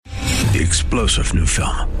The explosive new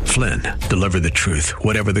film, Flynn, deliver the truth,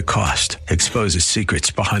 whatever the cost, exposes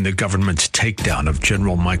secrets behind the government's takedown of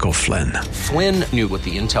General Michael Flynn. Flynn knew what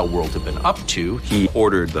the intel world had been up to. He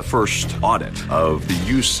ordered the first audit of the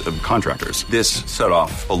use of contractors. This set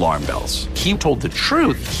off alarm bells. He told the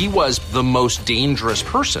truth. He was the most dangerous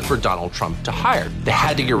person for Donald Trump to hire. They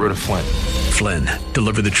had to get rid of Flynn. Flynn,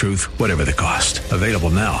 deliver the truth, whatever the cost. Available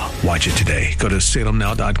now. Watch it today. Go to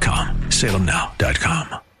salemnow.com.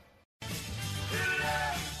 salemnow.com.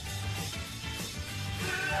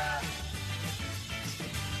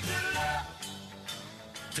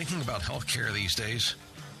 Thinking about healthcare these days?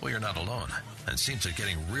 Well, you're not alone. And it seems that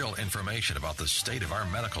getting real information about the state of our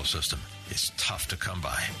medical system is tough to come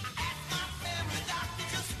by.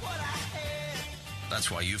 That's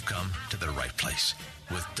why you've come to the right place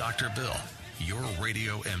with Dr. Bill, your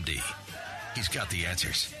radio MD. He's got the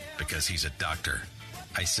answers because he's a doctor.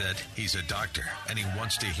 I said he's a doctor, and he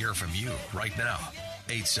wants to hear from you right now.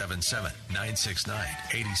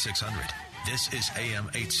 877-969-8600. This is AM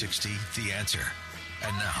 860, The Answer.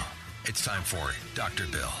 And now, it's time for Dr.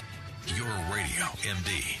 Bill, your radio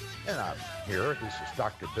MD. And I'm here. This is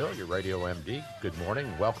Dr. Bill, your radio MD. Good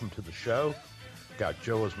morning. Welcome to the show. Got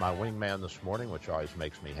Joe as my wingman this morning, which always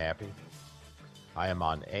makes me happy. I am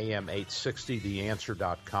on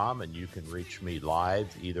AM860theanswer.com, and you can reach me live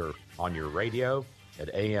either on your radio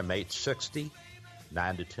at AM860,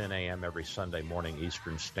 9 to 10 a.m. every Sunday morning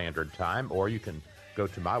Eastern Standard Time, or you can go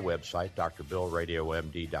to my website,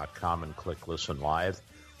 drbillradiomd.com, and click Listen Live,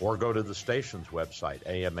 or go to the station's website,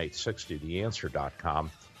 am860theanswer.com,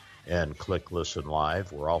 and click Listen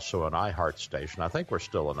Live. We're also an iHeart station. I think we're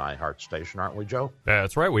still an iHeart station, aren't we, Joe?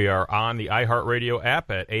 That's right. We are on the iHeartRadio app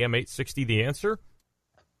at AM860 The Answer.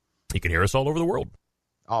 You can hear us all over the world.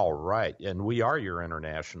 All right. And we are your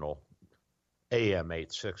international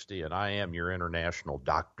AM860, and I am your international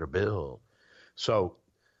Dr. Bill. So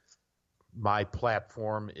my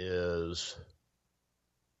platform is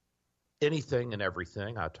anything and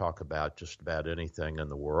everything. I talk about just about anything in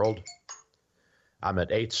the world. I'm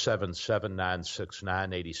at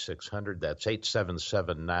 877-969-8600. That's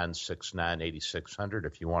 877-969-8600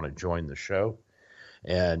 if you want to join the show.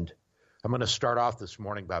 And I'm going to start off this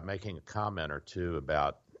morning by making a comment or two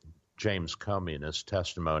about James Comey and his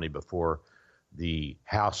testimony before the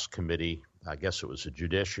House committee. I guess it was a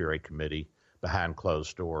Judiciary Committee behind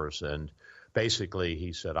closed doors. And basically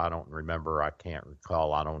he said, I don't remember, I can't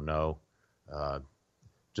recall, I don't know.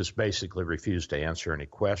 Just basically refused to answer any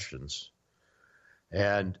questions.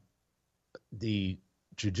 And the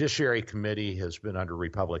Judiciary Committee has been under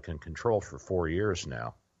Republican control for 4 years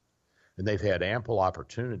now. And they've had ample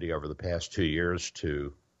opportunity over the past 2 years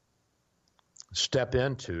to step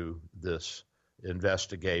into this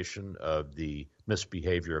investigation of the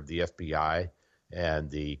misbehavior of the FBI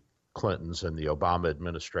and the Clintons and the Obama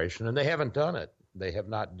administration, and they haven't done it. They have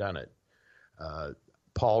not done it.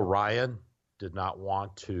 Paul Ryan did not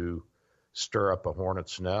want to stir up a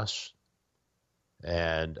hornet's nest,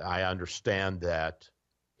 and I understand that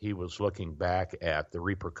he was looking back at the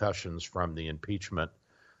repercussions from the impeachment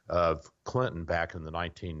of Clinton back in the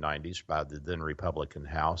 1990s by the then Republican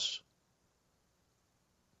House.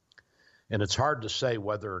 And it's hard to say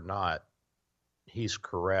whether or not he's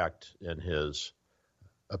correct in his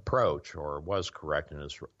approach, or was correct in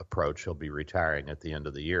his approach. He'll be retiring at the end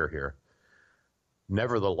of the year here.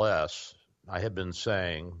 Nevertheless, I have been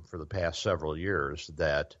saying for the past several years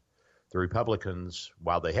that the Republicans,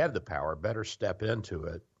 while they have the power, better step into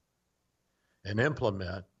it and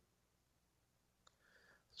implement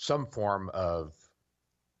some form of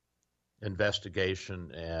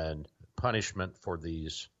investigation and punishment for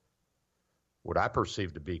these, what I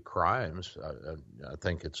perceive to be crimes. I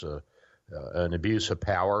think it's an abuse of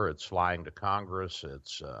power. It's lying to Congress.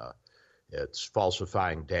 It's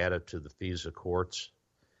falsifying data to the FISA courts,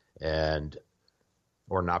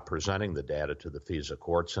 or not presenting the data to the FISA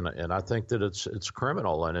courts. And I think that it's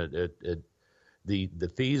criminal. And the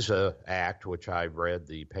FISA Act, which I read,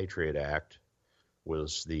 the Patriot Act,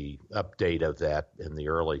 was the update of that in the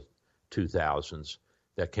early 2000s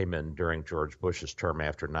that came in during George Bush's term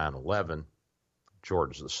after 9/11,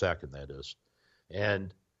 George II, that is.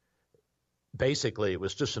 And basically, it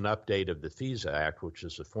was just an update of the FISA Act, which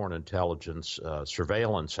is the Foreign Intelligence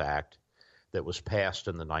Surveillance Act that was passed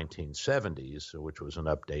in the 1970s, which was an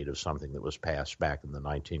update of something that was passed back in the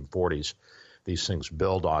 1940s. These things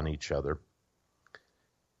build on each other.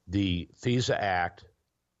 The FISA Act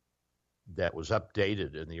that was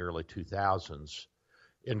updated in the early 2000s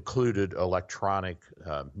included electronic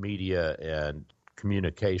media and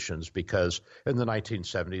communications, because in the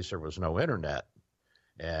 1970s there was no internet.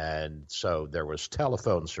 And so there was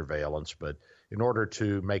telephone surveillance, but in order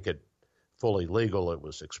to make it fully legal, it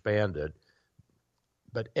was expanded.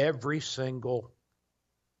 But every single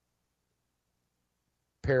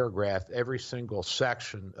paragraph, every single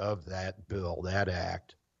section of that bill, that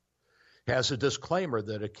act, has a disclaimer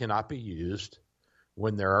that it cannot be used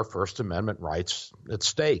when there are First Amendment rights at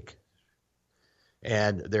stake.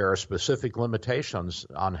 And there are specific limitations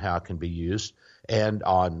on how it can be used and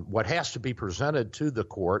on what has to be presented to the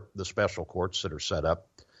court, the special courts that are set up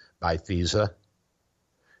by FISA,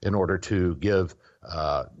 in order to give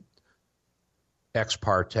ex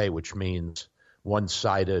parte, which means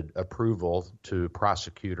one-sided approval to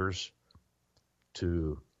prosecutors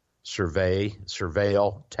to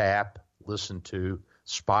surveil, tap, listen to,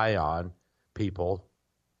 spy on people,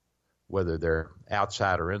 whether they're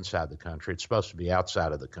outside or inside the country. It's supposed to be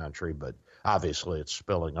outside of the country, but obviously it's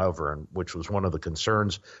spilling over, and which was one of the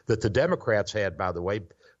concerns that the Democrats had, by the way,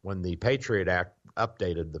 when the Patriot Act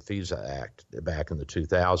updated the FISA Act back in the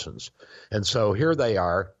 2000s. And so here they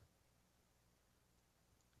are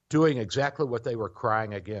doing exactly what they were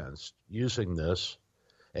crying against, using this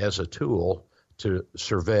as a tool to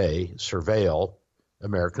surveil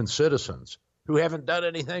American citizens who haven't done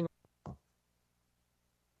anything.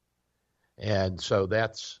 And so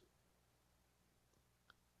that's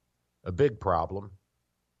a big problem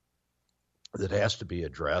that has to be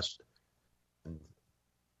addressed.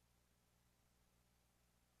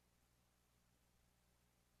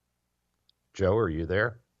 Joe, are you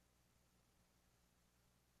there?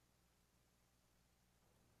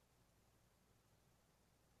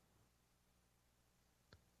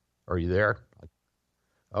 Are you there?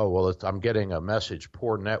 Oh, well, I'm getting a message,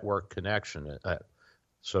 poor network connection.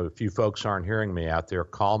 So if you folks aren't hearing me out there,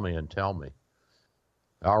 call me and tell me.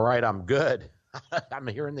 All right, I'm good. I'm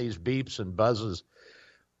hearing these beeps and buzzes.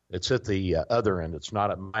 It's at the other end. It's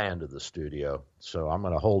not at my end of the studio. So I'm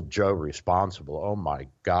going to hold Joe responsible. Oh, my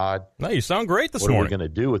God. No, you sound great this morning. What are we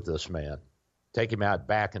going to do with this man? Take him out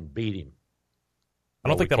back and beat him? I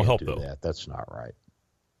don't think that'll help, though. That's not right.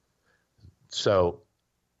 So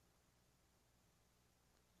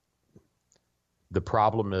the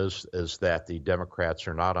problem is that the Democrats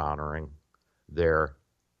are not honoring their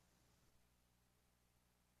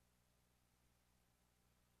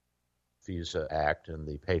FISA Act and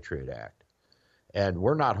the Patriot Act. And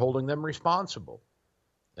we're not holding them responsible.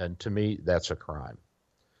 And to me, that's a crime.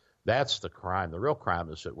 That's the crime. The real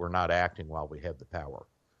crime is that we're not acting while we have the power.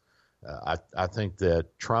 I think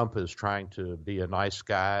that Trump is trying to be a nice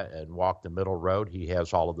guy and walk the middle road. He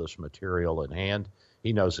has all of this material in hand.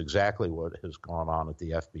 He knows exactly what has gone on at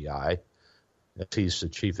the FBI. If he's the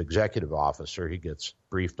chief executive officer, he gets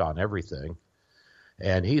briefed on everything.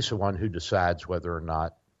 And he's the one who decides whether or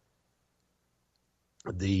not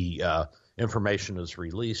the information is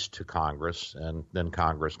released to Congress, and then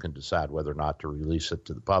Congress can decide whether or not to release it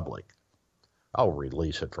to the public. Oh,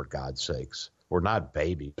 release it, for God's sakes. We're not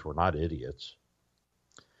babies. We're not idiots.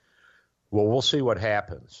 Well, we'll see what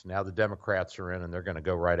happens. Now the Democrats are in, and they're going to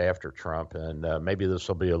go right after Trump, and maybe this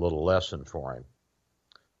will be a little lesson for him.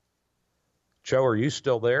 Joe, are you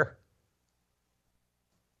still there?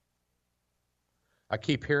 I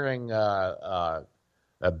keep hearing a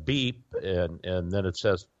beep, and then it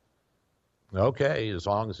says, okay, as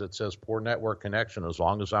long as it says poor network connection, as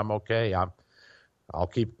long as I'm okay, I'll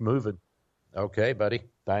keep moving. Okay, buddy,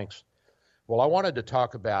 thanks. Well, I wanted to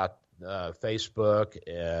talk about Facebook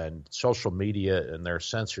and social media and their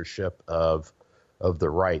censorship of the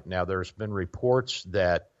right. Now, there's been reports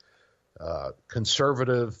that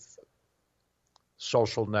conservative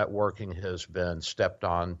social networking has been stepped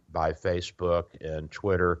on by Facebook and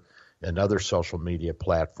Twitter and other social media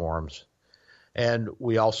platforms. And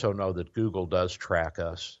we also know that Google does track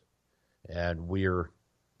us, and we're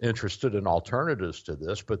interested in alternatives to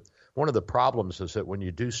this. But one of the problems is that when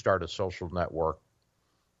you do start a social network,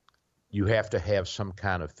 you have to have some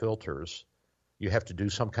kind of filters. You have to do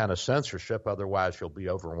some kind of censorship. Otherwise, you'll be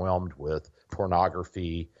overwhelmed with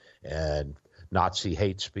pornography and Nazi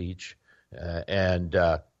hate speech. And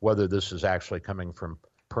whether this is actually coming from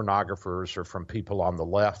pornographers or from people on the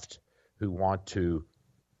left who want to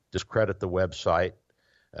discredit the website,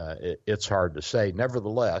 it's hard to say.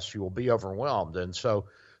 Nevertheless, you will be overwhelmed. And so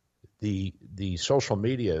the social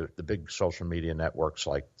media, the big social media networks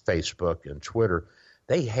like Facebook and Twitter,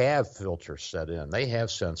 they have filters set in. They have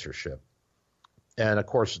censorship. And, of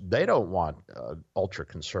course, they don't want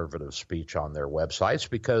ultra-conservative speech on their websites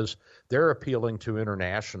because they're appealing to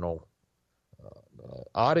international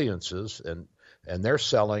audiences, and they're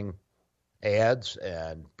selling ads,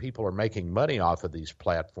 and people are making money off of these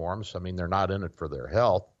platforms. I mean, they're not in it for their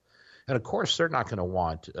health. And, of course, they're not going to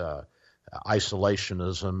want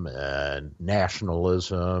isolationism and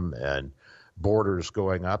nationalism and borders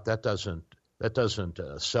going up. That doesn't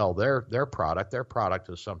sell their product. Their product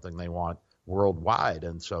is something they want worldwide,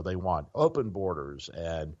 and so they want open borders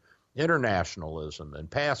and internationalism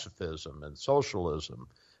and pacifism and socialism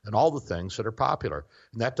and all the things that are popular.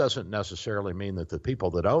 And that doesn't necessarily mean that the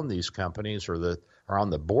people that own these companies or that are on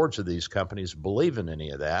the boards of these companies believe in any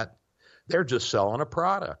of that. They're just selling a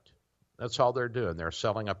product. That's all they're doing. They're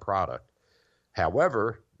selling a product.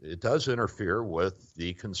 However, it does interfere with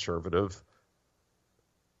the conservative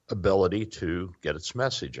ability to get its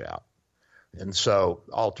message out. And so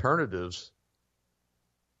alternatives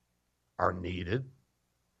are needed.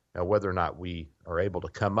 Now, whether or not we are able to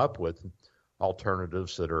come up with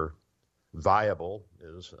alternatives that are viable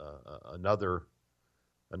is another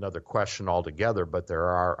question altogether, but there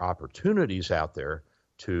are opportunities out there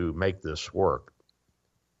to make this work.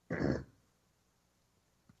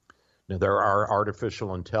 Now, there are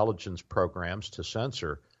artificial intelligence programs to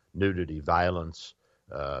censor nudity, violence,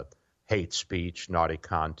 hate speech, naughty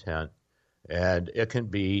content, and it can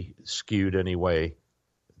be skewed any way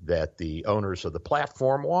that the owners of the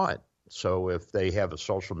platform want. So if they have a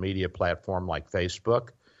social media platform like Facebook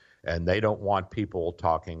and they don't want people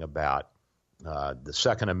talking about the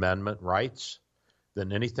Second Amendment rights,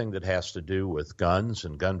 then anything that has to do with guns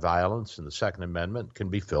and gun violence and the Second Amendment can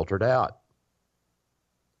be filtered out.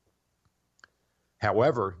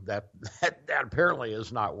 However, that apparently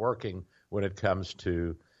is not working when it comes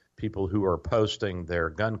to people who are posting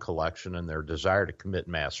their gun collection and their desire to commit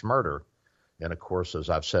mass murder. And, of course, as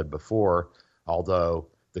I've said before, although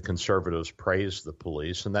the conservatives praise the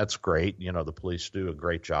police, and that's great, the police do a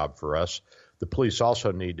great job for us, the police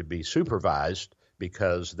also need to be supervised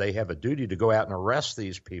because they have a duty to go out and arrest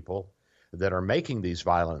these people that are making these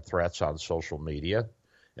violent threats on social media.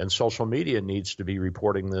 And social media needs to be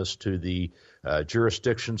reporting this to the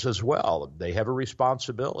jurisdictions as well. They have a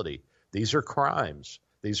responsibility. These are crimes.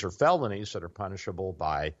 These are felonies that are punishable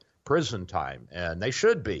by prison time, and they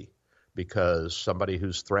should be, because somebody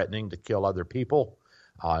who's threatening to kill other people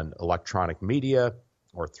on electronic media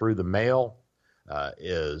or through the mail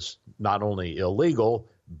is not only illegal,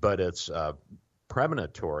 but it's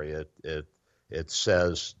premonitory. It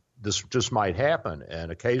says this just might happen,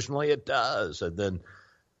 and occasionally it does. And then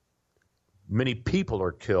many people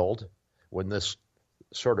are killed when this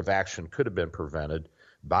sort of action could have been prevented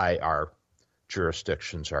by our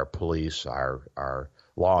jurisdictions, our police, our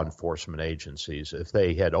law enforcement agencies, if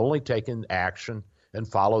they had only taken action and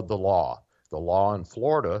followed the law. The law in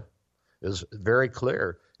Florida is very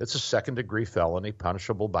clear. It's a second-degree felony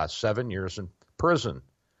punishable by 7 years in prison.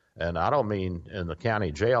 And I don't mean in the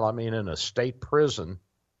county jail. I mean in a state prison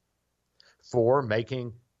for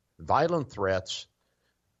making violent threats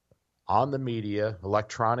on the media,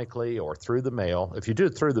 electronically, or through the mail. If you do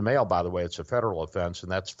it through the mail, by the way, it's a federal offense,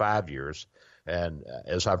 and that's 5 years. And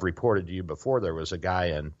as I've reported to you before, there was a guy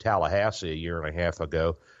in Tallahassee a year and a half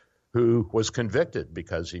ago who was convicted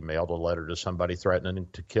because he mailed a letter to somebody threatening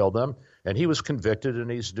to kill them. And he was convicted,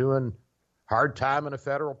 and he's doing hard time in a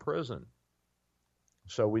federal prison.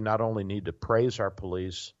 So we not only need to praise our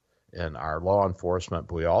police and our law enforcement,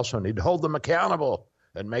 but we also need to hold them accountable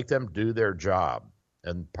and make them do their job.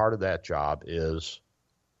 And part of that job is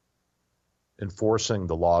enforcing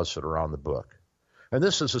the laws that are on the book. And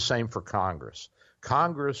this is the same for Congress.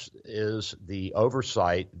 Congress is the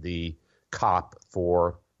oversight, the cop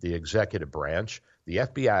for the executive branch. The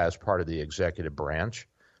FBI is part of the executive branch,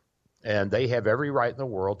 and they have every right in the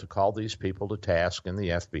world to call these people to task in the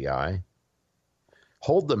FBI,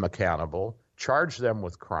 hold them accountable, charge them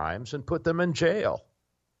with crimes, and put them in jail.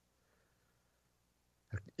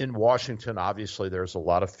 In Washington, obviously, there's a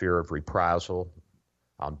lot of fear of reprisal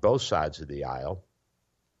on both sides of the aisle.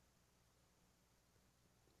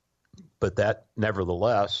 But that,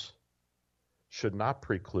 nevertheless, should not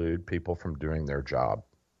preclude people from doing their job.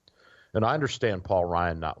 And I understand Paul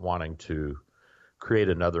Ryan not wanting to create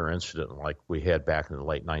another incident like we had back in the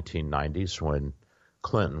late 1990s when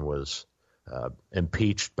Clinton was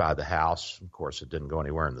impeached by the House. Of course, it didn't go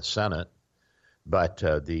anywhere in the Senate. But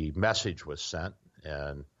the message was sent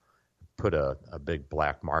and put a big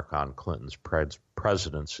black mark on Clinton's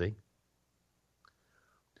presidency.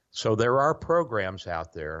 So there are programs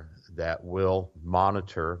out there that will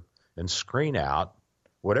monitor and screen out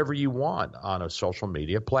whatever you want on a social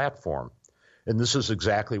media platform. And this is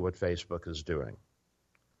exactly what Facebook is doing.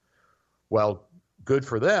 Well, good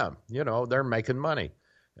for them. They're making money.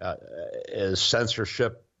 Is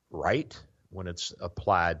censorship right when it's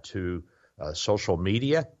applied to social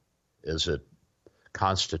media? Is it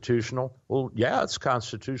constitutional? Well, yeah, it's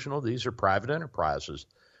constitutional. These are private enterprises.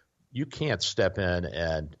 You can't step in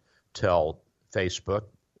and tell Facebook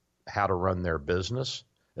how to run their business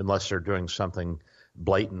unless they're doing something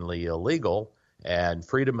blatantly illegal. And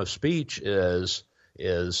freedom of speech is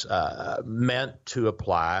meant to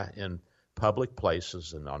apply in public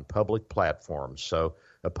places and on public platforms. So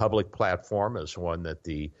a public platform is one that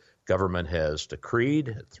the government has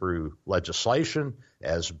decreed through legislation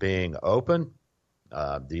as being open.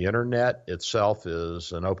 The internet itself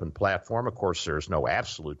is an open platform. Of course, there's no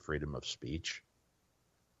absolute freedom of speech.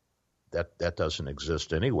 That doesn't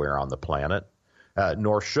exist anywhere on the planet,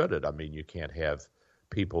 nor should it. I mean, you can't have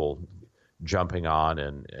people jumping on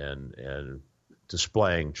and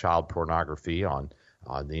displaying child pornography on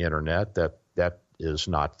the internet. That is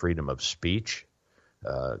not freedom of speech.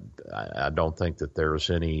 I don't think that there's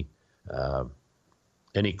any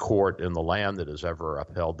court in the land that has ever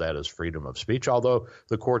upheld that as freedom of speech, although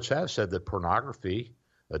the courts have said that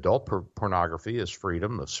adult pornography is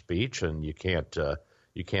freedom of speech, and you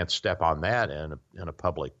can't step on that in a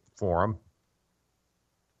public forum.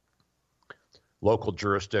 Local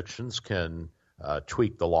jurisdictions can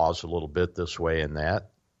tweak the laws a little bit this way and that,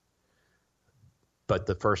 but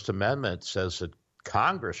the First Amendment says that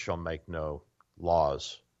Congress shall make no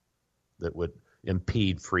laws that would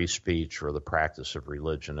impede free speech or the practice of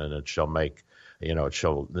religion, and it shall make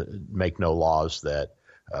no laws that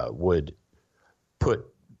would put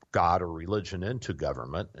God or religion into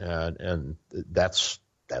government, and that's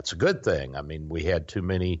a good thing. I mean, we had too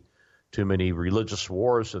many religious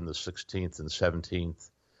wars in the 16th and 17th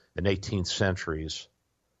and 18th centuries,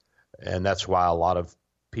 and that's why a lot of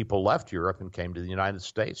people left Europe and came to the United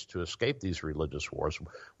States to escape these religious wars.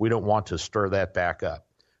 We don't want to stir that back up.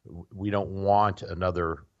 We don't want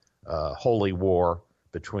another holy war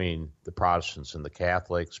between the Protestants and the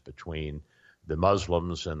Catholics, between the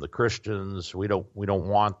Muslims and the Christians. We don't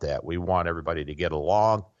want that. We want everybody to get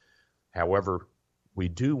along. However, we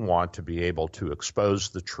do want to be able to expose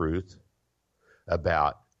the truth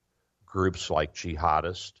about groups like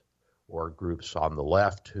jihadists or groups on the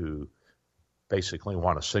left who basically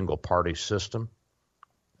want a single party system,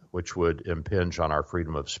 which would impinge on our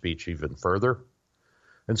freedom of speech even further.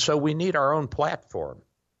 And so we need our own platform.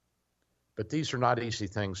 But these are not easy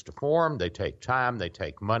things to form. They take time, they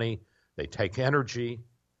take money, they take energy,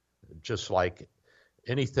 just like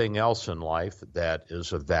anything else in life that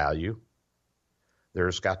is of value.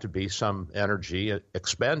 There's got to be some energy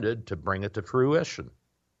expended to bring it to fruition.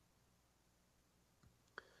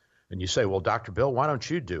 And you say, well, Dr. Bill, why don't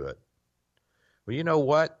you do it? Well, you know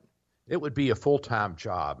what? It would be a full-time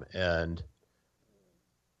job, and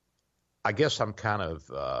I guess I'm kind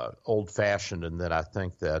of old-fashioned in that I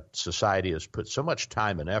think that society has put so much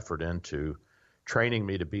time and effort into training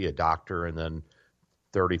me to be a doctor, and then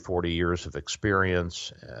 30, 40 years of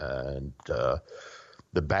experience and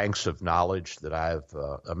the banks of knowledge that I've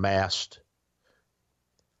amassed.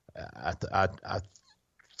 I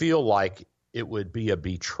feel like it would be a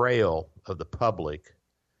betrayal of the public,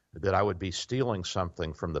 that I would be stealing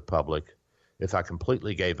something from the public if I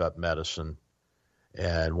completely gave up medicine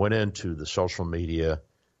and went into the social media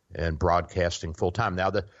and broadcasting full time. Now,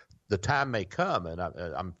 the time may come, and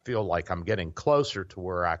I feel like I'm getting closer to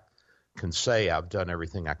where I can say I've done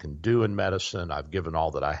everything I can do in medicine. I've given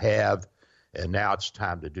all that I have, and now it's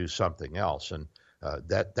time to do something else. And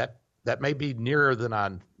that may be nearer than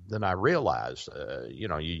I realized.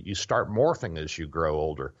 You start morphing as you grow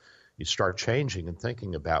older. You start changing and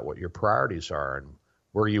thinking about what your priorities are and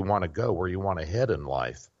where you want to go, where you want to head in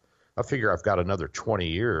life. I figure I've got another 20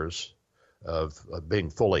 years of being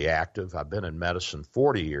fully active. I've been in medicine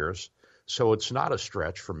 40 years, so it's not a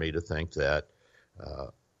stretch for me to think that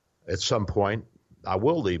at some point I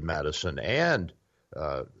will leave medicine and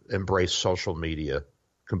embrace social media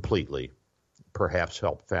completely, perhaps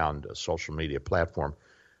help found a social media platform.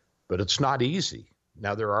 But it's not easy.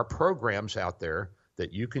 Now, there are programs out there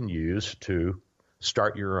that you can use to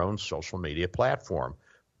start your own social media platform.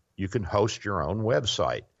 You can host your own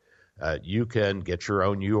website. You can get your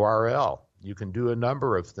own URL. You can do a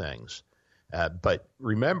number of things. But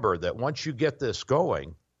remember that once you get this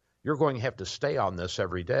going, you're going to have to stay on this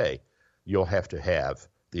every day. You'll have to have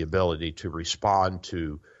the ability to respond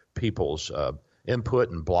to people's input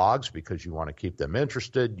and blogs because you want to keep them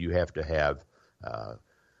interested. You have to have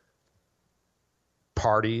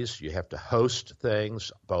parties. You have to host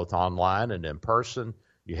things both online and in person.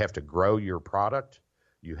 You have to grow your product.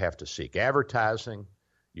 You have to seek advertising.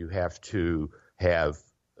 You have to have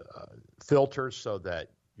filters so that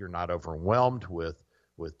you're not overwhelmed with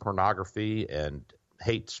pornography and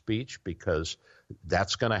hate speech, because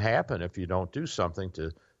that's going to happen if you don't do something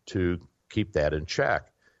to keep that in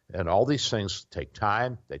check. And all these things take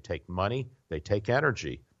time, they take money, they take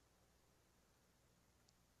energy.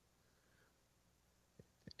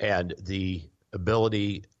 And the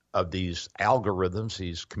ability of these algorithms,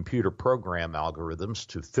 these computer program algorithms,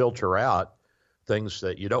 to filter out things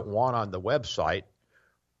that you don't want on the website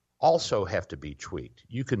also have to be tweaked.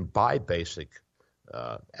 You can buy basic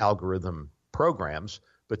algorithm programs,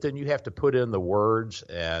 but then you have to put in the words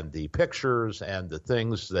and the pictures and the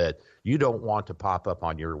things that you don't want to pop up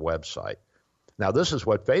on your website. Now, this is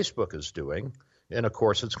what Facebook is doing, and of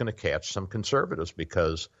course it's going to catch some conservatives,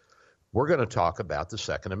 because we're going to talk about the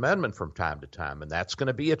Second Amendment from time to time, and that's going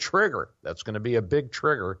to be a trigger. That's going to be a big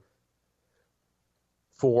trigger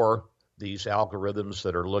for these algorithms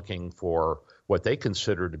that are looking for what they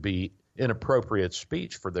consider to be inappropriate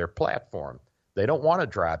speech for their platform. They don't want to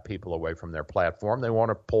drive people away from their platform. They want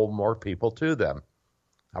to pull more people to them.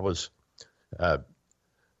 I was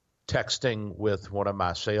texting with one of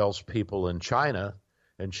my salespeople in China,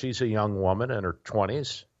 and she's a young woman in her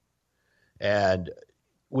 20s, and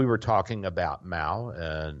we were talking about Mao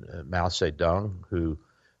and Mao Zedong, who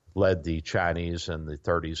led the Chinese in the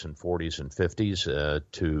 30s and 40s and 50s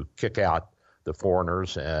to kick out the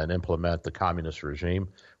foreigners and implement the communist regime,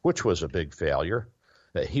 which was a big failure.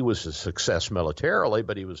 He was a success militarily,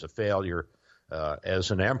 but he was a failure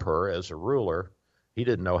as an emperor, as a ruler. He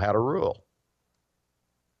didn't know how to rule.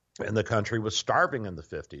 And the country was starving in the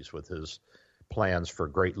 50s with his plans for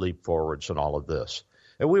great leap forwards and all of this.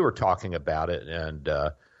 And we were talking about it,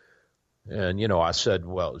 and you know, I said,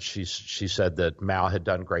 well, she said that Mao had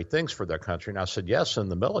done great things for their country, and I said, yes, in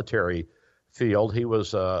the military field, he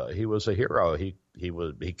was a hero. He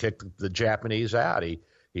kicked the Japanese out.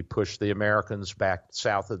 He pushed the Americans back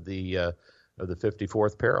south of the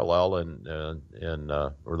 54th parallel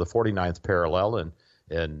or the 49th parallel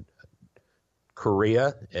in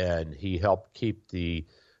Korea, and he helped keep the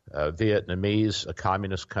Vietnamese a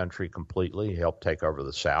communist country completely. He helped take over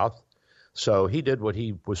the South. So he did what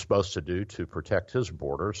he was supposed to do to protect his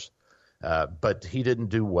borders, but he didn't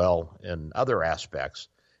do well in other aspects.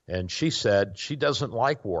 And she said she doesn't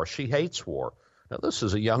like war. She hates war. Now, this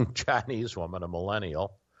is a young Chinese woman, a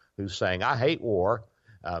millennial, who's saying, I hate war.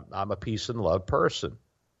 I'm a peace and love person.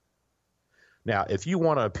 Now, if you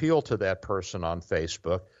want to appeal to that person on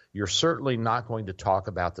Facebook, you're certainly not going to talk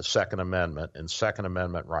about the Second Amendment and Second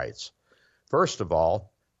Amendment rights. First of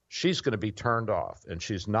all, she's going to be turned off, and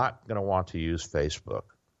she's not going to want to use Facebook.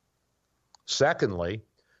 Secondly,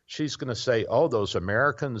 she's going to say, oh, those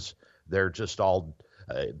Americans, they're just all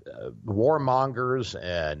warmongers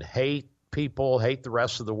and hate people, hate the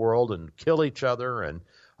rest of the world, and kill each other, and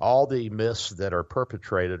all the myths that are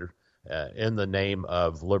perpetrated in the name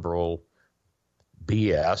of liberal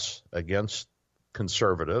BS against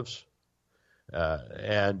conservatives.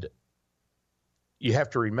 And you have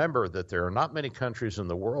to remember that there are not many countries in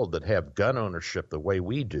the world that have gun ownership the way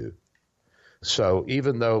we do. So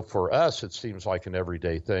even though for us it seems like an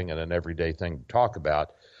everyday thing and an everyday thing to talk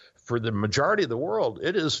about, for the majority of the world,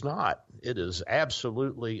 it is not. It is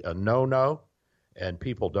absolutely a no-no, and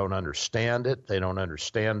people don't understand it. They don't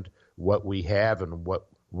understand what we have and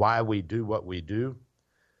why we do what we do.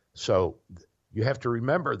 So you have to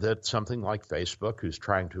remember that something like Facebook, who's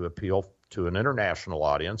trying to appeal to an international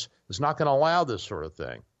audience, is not going to allow this sort of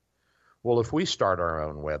thing. Well, if we start our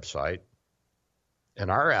own website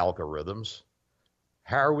and our algorithms,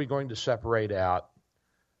 how are we going to separate out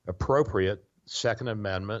appropriate Second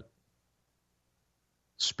Amendment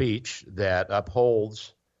speech that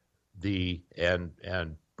upholds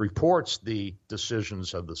and reports the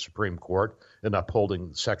decisions of the Supreme Court in upholding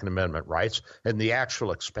the Second Amendment rights and the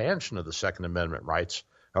actual expansion of the Second Amendment rights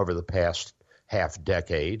over the past half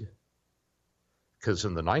decade? Because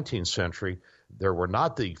in the 19th century, there were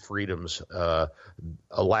not the freedoms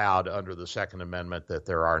allowed under the Second Amendment that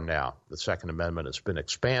there are now. The Second Amendment has been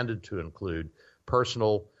expanded to include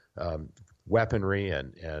personal weaponry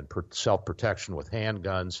and self-protection with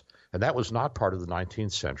handguns, and that was not part of the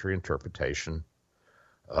 19th century interpretation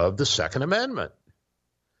of the Second Amendment.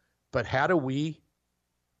 But how do we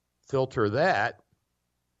filter that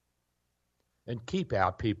and keep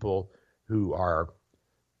out people who are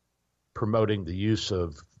promoting the use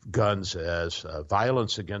of guns as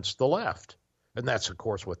violence against the left? And that's, of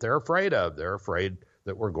course, what they're afraid of. They're afraid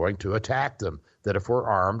that we're going to attack them, that if we're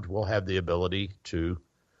armed, we'll have the ability to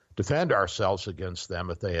defend ourselves against them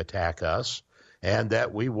if they attack us, and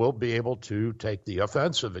that we will be able to take the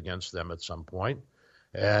offensive against them at some point,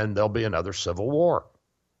 and there'll be another civil war.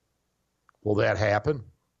 Will that happen?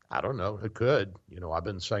 I don't know. It could. I've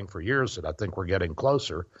been saying for years that I think we're getting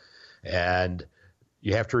closer. And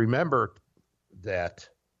you have to remember that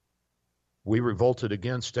we revolted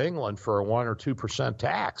against England for a 1 or 2%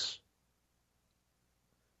 tax.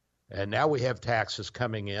 And now we have taxes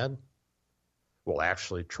coming in. Well,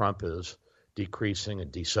 actually, Trump is decreasing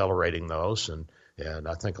and decelerating those. And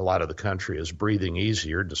I think a lot of the country is breathing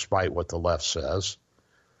easier despite what the left says.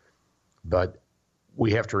 But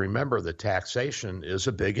we have to remember that taxation is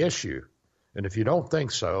a big issue. And if you don't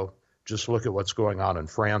think so, just look at what's going on in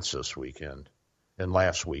France this weekend and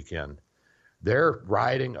last weekend. They're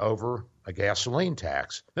riding over a gasoline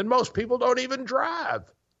tax. And most people don't even drive.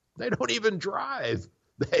 They don't even drive.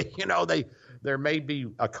 There may be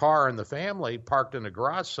a car in the family parked in a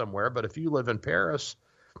garage somewhere, but if you live in Paris,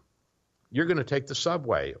 you're going to take the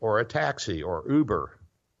subway or a taxi or Uber.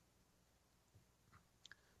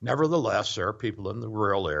 Nevertheless, there are people in the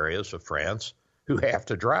rural areas of France who have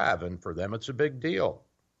to drive, and for them it's a big deal.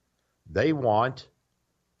 They want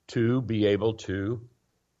to be able to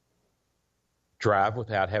drive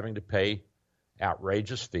without having to pay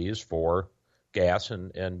outrageous fees for gas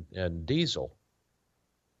and diesel.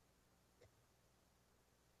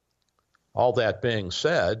 All that being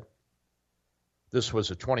said, this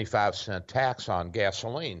was a 25-cent tax on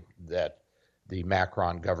gasoline that the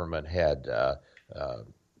Macron government had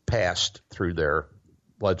passed through their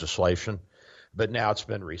legislation, but now it's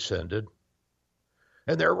been rescinded.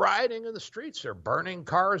 And they're rioting in the streets. They're burning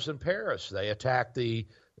cars in Paris. They attacked the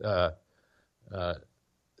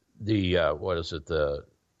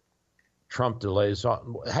Trump delays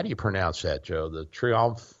on. How do you pronounce that, Joe? The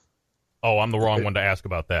Triomphe? Oh, I'm the wrong one to ask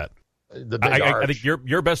about that. I think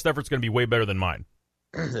your best effort's going to be way better than mine.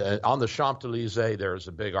 On the Champs-Élysées, there's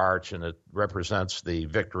a big arch, and it represents the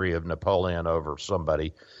victory of Napoleon over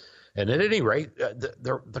somebody. And at any rate,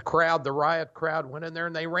 the riot crowd went in there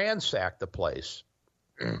and they ransacked the place.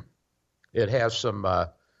 It has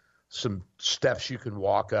some steps you can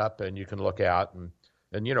walk up and you can look out, and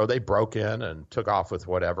they broke in and took off with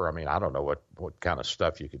whatever. I mean, I don't know what kind of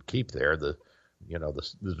stuff you could keep there. The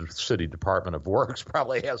city Department of Works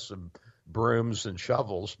probably has some brooms and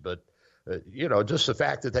shovels, but just the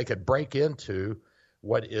fact that they could break into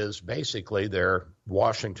what is basically their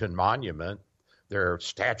Washington Monument, their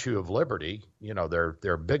Statue of Liberty,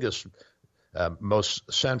 their biggest,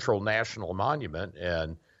 most central national monument,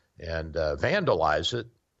 and vandalize it,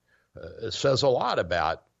 it says a lot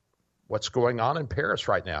about what's going on in Paris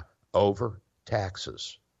right now. Over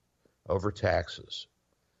taxes.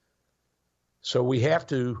 So we have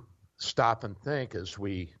to stop and think as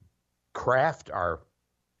we craft our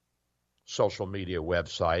social media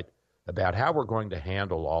website about how we're going to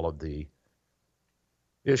handle all of the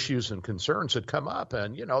issues and concerns that come up.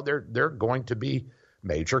 And, they're going to be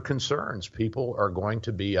major concerns. People are going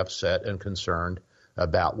to be upset and concerned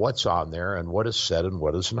about what's on there and what is said and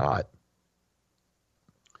what is not.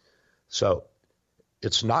 So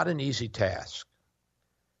it's not an easy task.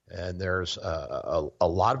 And there's a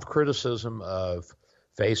lot of criticism of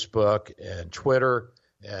Facebook and Twitter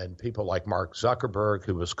and people like Mark Zuckerberg,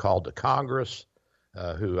 who was called to Congress,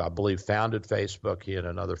 who I believe founded Facebook, he and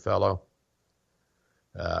another fellow.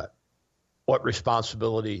 What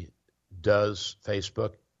responsibility does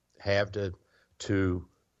Facebook have to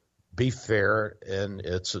be fair in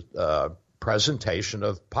its presentation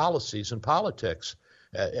of policies and politics?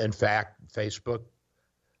 In fact, Facebook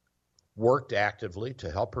worked actively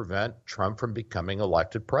to help prevent Trump from becoming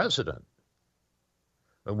elected president.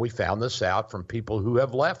 And we found this out from people who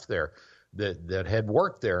have left there, that had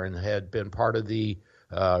worked there and had been part of the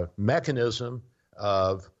mechanism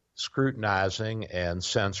of scrutinizing and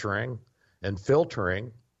censoring and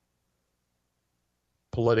filtering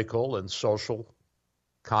political and social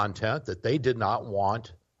content that they did not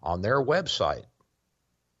want on their website.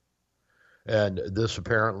 And this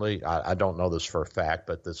apparently, I don't know this for a fact,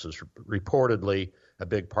 but this is reportedly a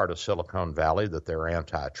big part of Silicon Valley, that they're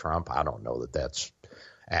anti-Trump. I don't know that that's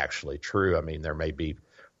actually true. I mean, there may be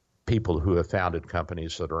people who have founded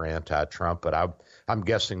companies that are anti-Trump, but I'm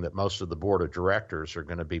guessing that most of the board of directors are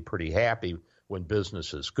going to be pretty happy when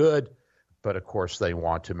business is good. But of course, they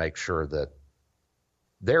want to make sure that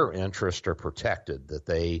their interests are protected, that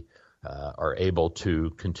they are able to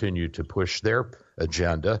continue to push their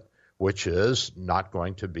agenda, which is not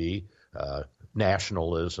going to be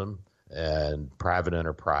nationalism and private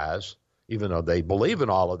enterprise, even though they believe in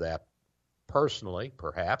all of that personally,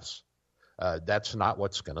 perhaps. That's not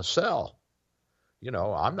what's going to sell.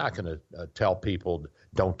 I'm not going to tell people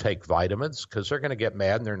don't take vitamins, because they're going to get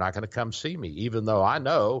mad and they're not going to come see me, even though I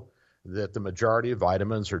know that the majority of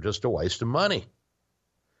vitamins are just a waste of money.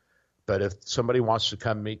 But if somebody wants to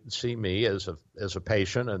come see me as a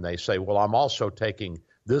patient and they say, well, I'm also taking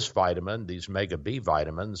this vitamin, these Mega B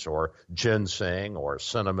vitamins, or ginseng, or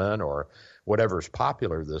cinnamon, or whatever's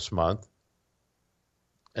popular this month,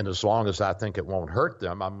 and as long as I think it won't hurt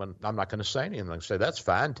them, I'm not going to say anything. I say, that's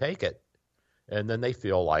fine, take it. And then they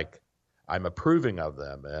feel like I'm approving of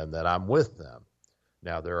them and that I'm with them.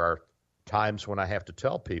 Now, there are times when I have to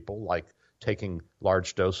tell people, like taking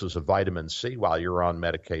large doses of vitamin C while you're on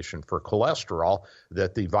medication for cholesterol,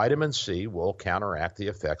 that the vitamin C will counteract the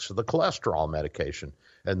effects of the cholesterol medication,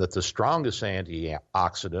 and that the strongest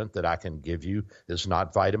antioxidant that I can give you is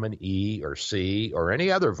not vitamin E or C or any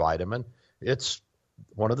other vitamin. It's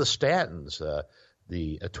one of the statins,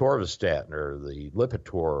 the atorvastatin or the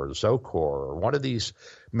Lipitor or Zocor, or one of these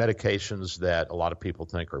medications that a lot of people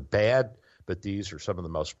think are bad, but these are some of the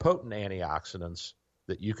most potent antioxidants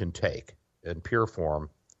that you can take in pure form,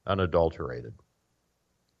 unadulterated.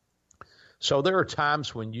 So there are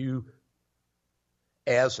times when you,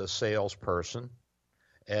 as a salesperson,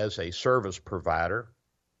 as a service provider,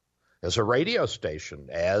 as a radio station,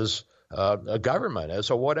 as a government, as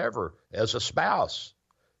a whatever, as a spouse,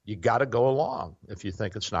 you got to go along if you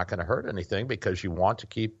think it's not going to hurt anything, because you want to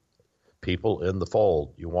keep people in the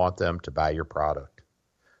fold. You want them to buy your product.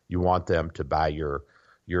 You want them to buy your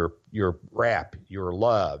rap, your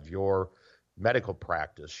love, your medical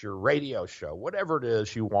practice, your radio show, whatever it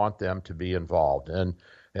is, you want them to be involved. And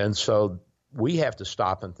so we have to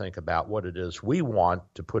stop and think about what it is we want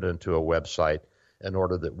to put into a website in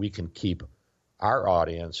order that we can keep our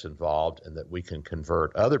audience involved and that we can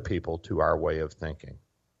convert other people to our way of thinking.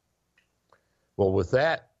 Well, with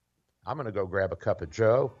that, I'm going to go grab a cup of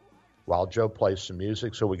Joe while Joe plays some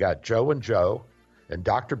music. So we got Joe and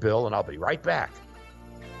Dr. Bill, and I'll be right back.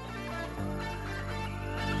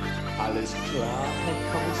 Alles klar,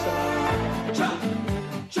 Herr Kommissar.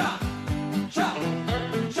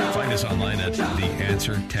 Find us online at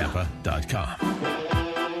theanswertampa.com.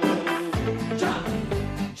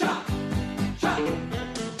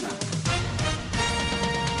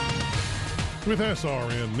 With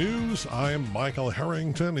SRN News, I'm Michael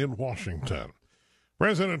Harrington in Washington.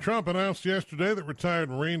 President Trump announced yesterday that retired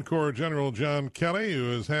Marine Corps General John Kelly, who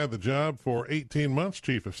has had the job for 18 months,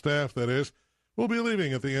 Chief of Staff, that is, will be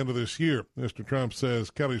leaving at the end of this year. Mr. Trump says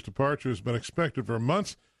Kelly's departure has been expected for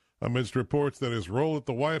months, amidst reports that his role at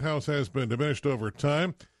the White House has been diminished over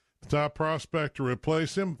time. The top prospect to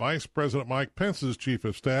replace him, Vice President Mike Pence's Chief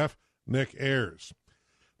of Staff, Nick Ayers.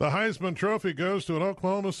 The Heisman Trophy goes to an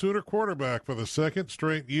Oklahoma Sooner quarterback for the second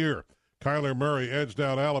straight year. Kyler Murray edged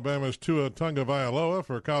out Alabama's Tua Tagovailoa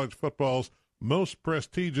for college football's most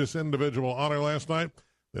prestigious individual honor last night.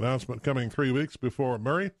 The announcement coming 3 weeks before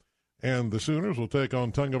Murray and the Sooners will take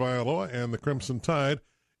on Tagovailoa and the Crimson Tide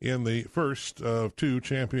in the first of two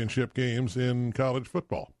championship games in college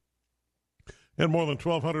football. And more than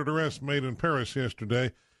 1,200 arrests made in Paris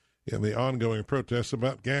yesterday in the ongoing protests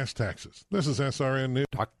about gas taxes. This is SRN News.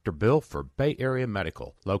 Dr. Bill for Bay Area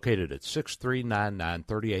Medical, located at 6399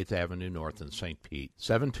 38th Avenue North in St. Pete,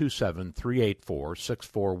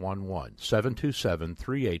 727-384-6411,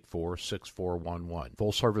 727-384-6411.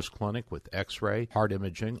 Full-service clinic with X-ray, heart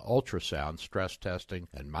imaging, ultrasound, stress testing,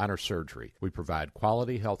 and minor surgery. We provide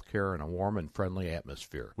quality health care in a warm and friendly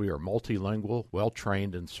atmosphere. We are multilingual,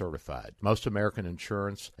 well-trained, and certified. Most American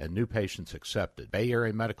insurance and new patients accepted. Bay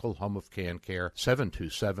Area Medical, home of Can Care,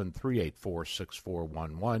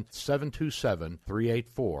 727-384-6411,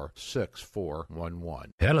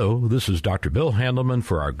 727-384-6411. Hello, this is Dr. Bill Handelman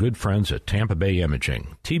for our good friends at Tampa Bay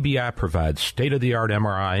Imaging. TBI provides state-of-the-art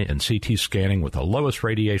MRI and CT scanning with the lowest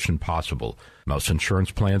radiation possible. Most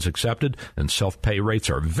insurance plans accepted, and self-pay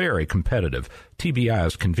rates are very competitive. TBI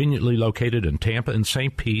is conveniently located in Tampa and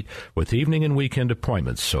St. Pete with evening and weekend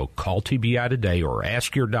appointments, so call TBI today or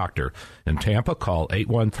ask your doctor. In Tampa, call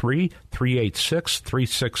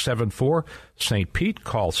 813-386-3674. St. Pete,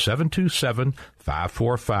 call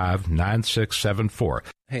 727-545-9674.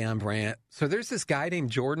 Hey, I'm Brant. So there's this guy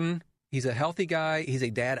named Jordan. He's a healthy guy. He's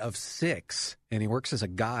a dad of 6, and he works as a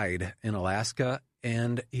guide in Alaska.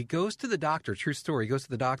 And he goes to the doctor, true story, he goes to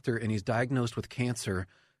the doctor and he's diagnosed with cancer,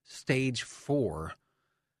 stage 4.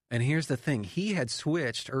 And here's the thing, he had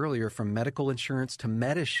switched earlier from medical insurance to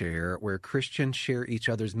Medi-Share, where Christians share each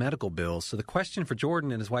other's medical bills. So the question for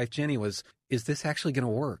Jordan and his wife Jenny was, is this actually going to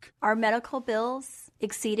work? Our medical bills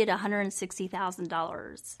exceeded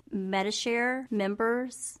 $160,000. Medi-Share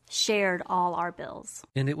members shared all our bills.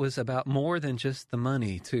 And it was about more than just the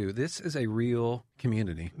money, too. This is a real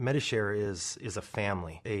community. Medi-Share is a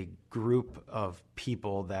family, a group of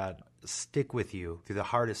people that stick with you through the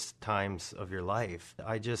hardest times of your life.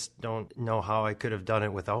 I just don't know how I could have done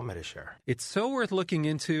it without Medi-Share. It's so worth looking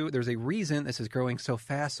into. There's a reason this is growing so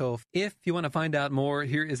fast. So if you want to find out more,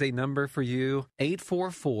 here is a number for you,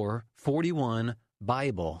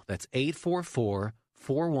 844-41-BIBLE. That's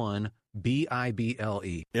 844-41-BIBLE.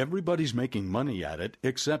 Everybody's making money at it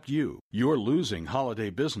except you. You're losing holiday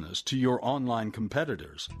business to your online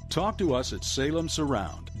competitors. Talk to us at Salem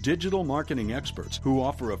Surround, digital marketing experts who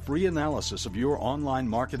offer a free analysis of your online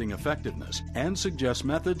marketing effectiveness and suggest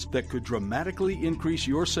methods that could dramatically increase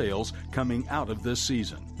your sales coming out of this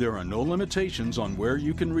season. There are no limitations on where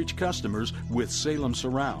you can reach customers with Salem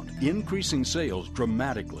Surround, increasing sales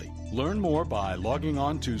dramatically. Learn more by logging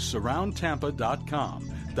on to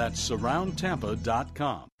surroundtampa.com. That's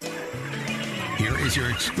surroundtampa.com. Here is your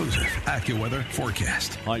exclusive AccuWeather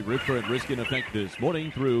forecast. High risk current risk in effect this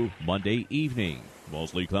morning through Monday evening.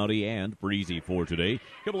 Mostly cloudy and breezy for today.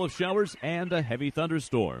 Couple of showers and a heavy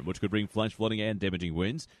thunderstorm, which could bring flash flooding and damaging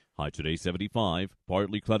winds. High today 75.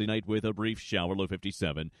 Partly cloudy night with a brief shower, low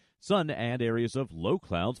 57. Sun and areas of low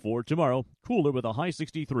clouds for tomorrow. Cooler with a high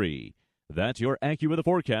 63. That's your AccuWeather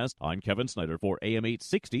forecast. I'm Kevin Snyder for AM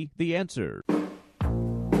 860, The Answer.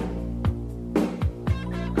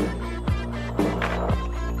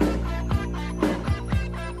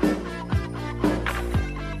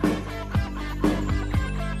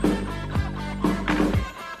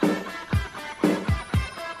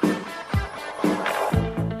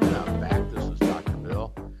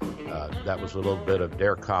 That was a little bit of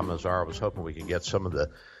Der Kommissar. I was hoping we could get some of the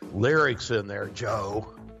lyrics in there,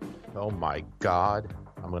 Joe. Oh, my God.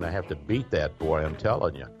 I'm going to have to beat that boy, I'm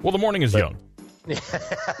telling you. Well, the morning is young.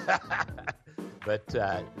 But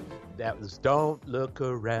that was Don't Look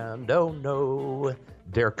Around, oh, no.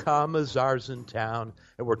 Der Kommissar's in town.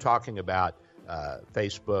 And we're talking about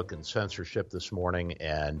Facebook and censorship this morning.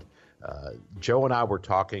 And Joe and I were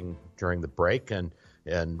talking during the break and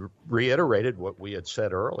reiterated what we had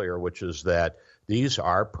said earlier, which is that these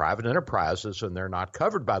are private enterprises and they're not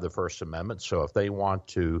covered by the First Amendment. So if they want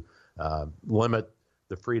to limit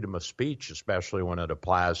the freedom of speech, especially when it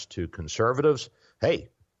applies to conservatives, hey,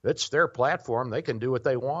 it's their platform. They can do what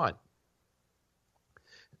they want.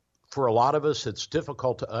 For a lot of us, it's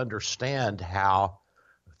difficult to understand how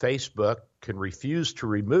Facebook can refuse to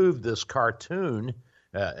remove this cartoon.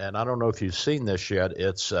 And I don't know if you've seen this yet.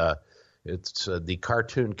 It's the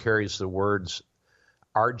cartoon carries the words,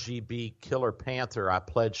 RGB Killer Panther, I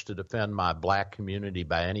pledge to defend my black community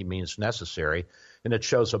by any means necessary. And it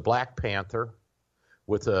shows a Black Panther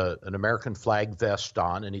with an American flag vest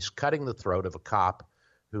on, and he's cutting the throat of a cop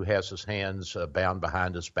who has his hands bound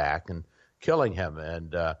behind his back and killing him.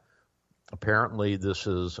 And apparently this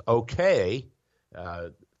is okay.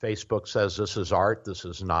 Facebook says this is art. This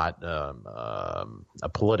is not a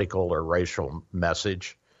political or racial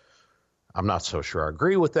message. I'm not so sure I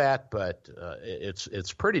agree with that, but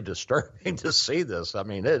it's pretty disturbing to see this. I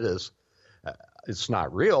mean, it is. It's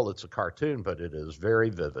not real. It's a cartoon, but it is very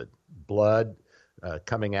vivid. Blood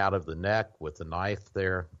coming out of the neck with the knife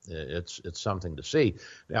there. It's something to see.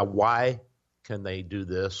 Now, why can they do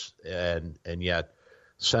this and yet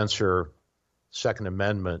censor Second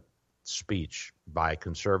Amendment speech by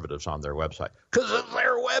conservatives on their website? Because it's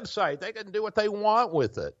their website. They can do what they want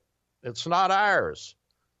with it. It's not ours.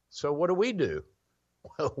 So what do?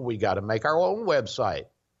 Well, we got to make our own website.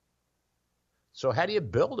 So how do you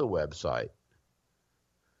build a website?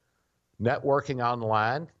 Networking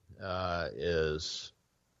online is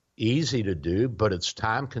easy to do, but it's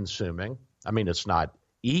time consuming. I mean, it's not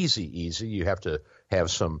easy. You have to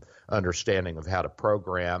have some understanding of how to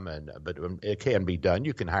program, but it can be done.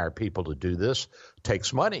 You can hire people to do this. It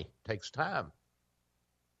takes money, takes time.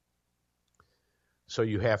 So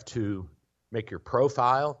you have to make your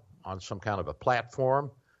profile on some kind of a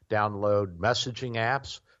platform, download messaging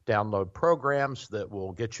apps, download programs that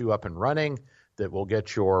will get you up and running, that will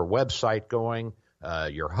get your website going,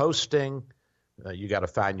 your hosting. You got to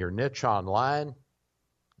find your niche online.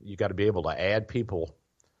 You got to be able to add people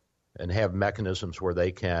and have mechanisms where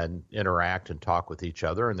they can interact and talk with each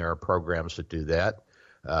other, and there are programs that do that.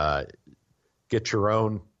 Get your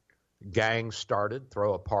own gang started,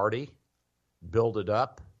 throw a party, build it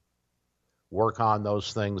up. Work on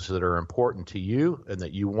those things that are important to you and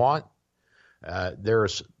that you want.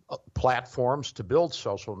 There's platforms to build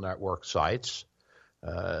social network sites.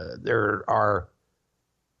 There are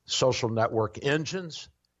social network engines,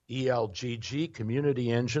 ELGG,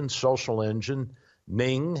 Community Engine, Social Engine,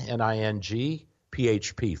 Ning, N-I-N-G,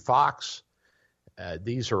 PHP Fox.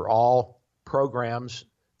 These are all programs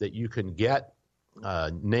that you can get.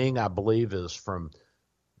 Ning, I believe, is from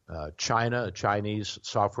China, a Chinese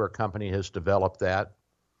software company, has developed that.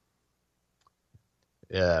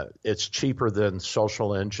 It's cheaper than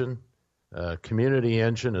Social Engine. Community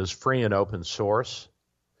Engine is free and open source.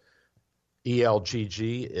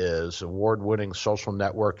 ELGG is award-winning social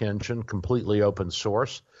network engine, completely open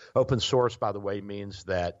source. Open source, by the way, means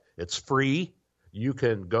that it's free. You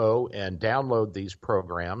can go and download these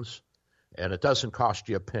programs, and it doesn't cost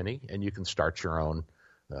you a penny, and you can start your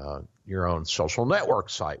own social network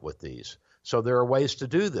site with these. So there are ways to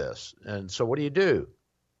do this. And so what do?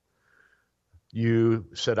 You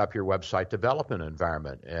set up your website development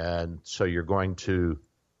environment, and so you're going to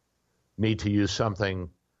need to use something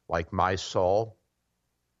like MySol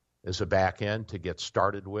as a back end to get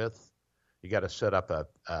started with. You got to set up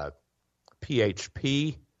a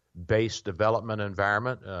PHP-based development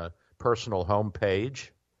environment, personal home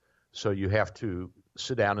page. So you have to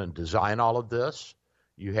sit down and design all of this.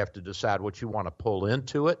 You have to decide what you want to pull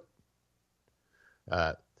into it.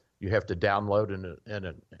 You have to download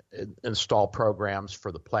and install programs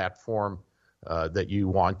for the platform that you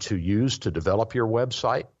want to use to develop your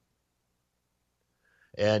website.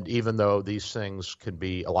 And even though these things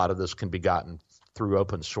a lot of this can be gotten through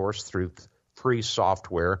open source, through free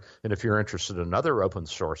software, and if you're interested in other open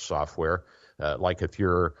source software, like if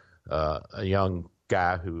you're a young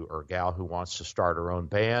guy or gal who wants to start her own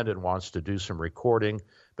band and wants to do some recording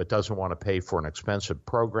but doesn't want to pay for an expensive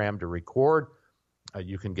program to record,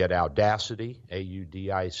 you can get Audacity,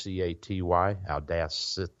 Audicaty,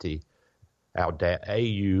 Audacity,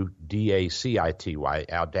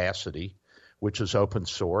 Audacity, which is open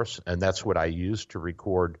source, and that's what I use to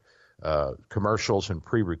record commercials and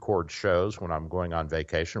pre-record shows when I'm going on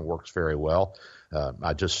vacation. It works very well.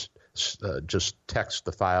 I just text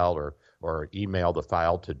the file or email the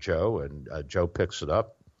file to Joe, and Joe picks it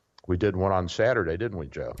up. We did one on Saturday, didn't we,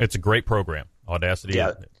 Joe? It's a great program, Audacity. Yeah.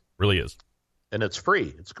 It really is. And it's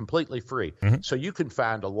free. It's completely free. Mm-hmm. So you can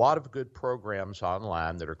find a lot of good programs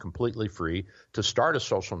online that are completely free to start a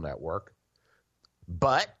social network,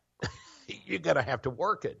 but you're going to have to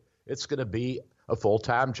work it. It's going to be a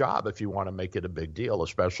full-time job if you want to make it a big deal,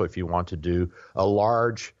 especially if you want to do a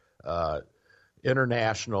large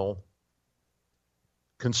international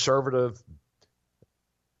conservative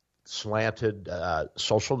slanted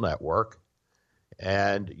social network,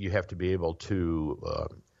 and you have to be able to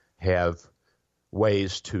have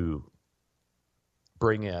ways to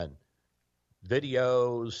bring in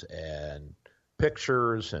videos and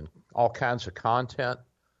pictures and all kinds of content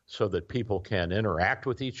so that people can interact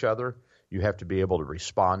with each other. You have to be able to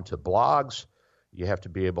respond to blogs. You have to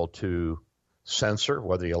be able to censor,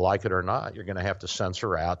 whether you like it or not. You're going to have to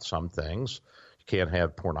censor out some things. You can't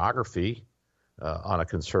have pornography on a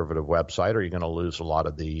conservative website, or you're going to lose a lot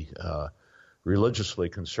of the religiously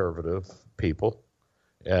conservative people.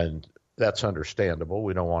 And that's understandable.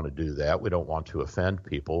 We don't want to do that. We don't want to offend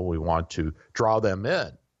people. We want to draw them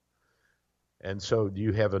in. And so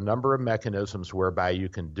you have a number of mechanisms whereby you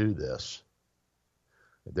can do this.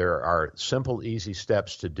 There are simple, easy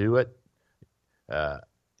steps to do it.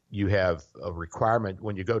 You have a requirement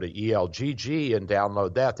when you go to ELGG and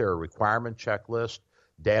download that. There are requirement checklist,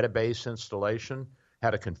 database installation,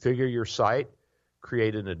 how to configure your site,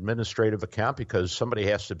 create an administrative account because somebody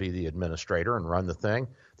has to be the administrator and run the thing.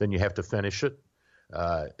 Then you have to finish it.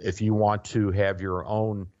 If you want to have your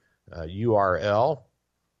own URL,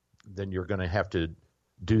 then you're going to have to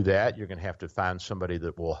do that. You're going to have to find somebody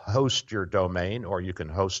that will host your domain, or you can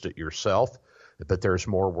host it yourself, but there's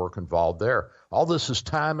more work involved there. All this is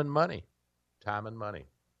time and money.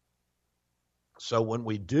 So when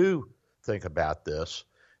we do think about this,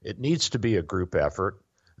 it needs to be a group effort,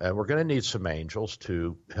 and we're going to need some angels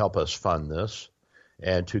to help us fund this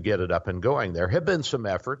and to get it up and going. There have been some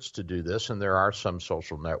efforts to do this, and there are some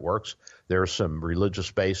social networks. There are some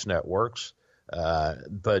religious-based networks,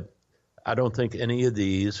 but I don't think any of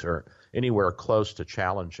these are anywhere close to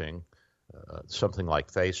challenging something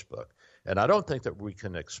like Facebook. And I don't think that we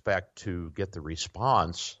can expect to get the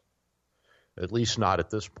response, at least not at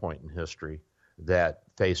this point in history, that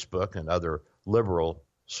Facebook and other liberal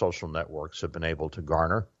social networks have been able to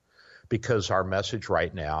garner, because our message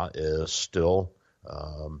right now is still,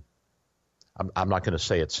 I'm not going to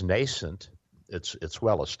say it's nascent, it's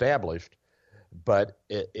well established, but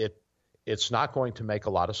it's not going to make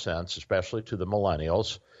a lot of sense, especially to the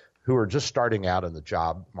millennials who are just starting out in the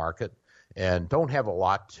job market and don't have a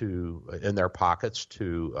lot in their pockets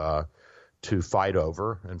to fight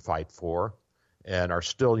over and fight for, and are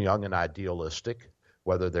still young and idealistic,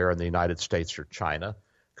 whether they're in the United States or China,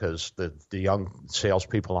 because the young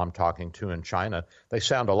salespeople I'm talking to in China, they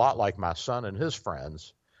sound a lot like my son and his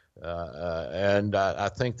friends. And I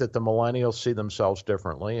think that the millennials see themselves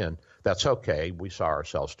differently, and that's okay. We saw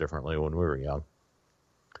ourselves differently when we were young.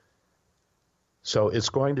 So it's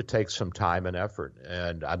going to take some time and effort,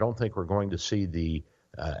 and I don't think we're going to see the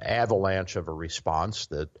avalanche of a response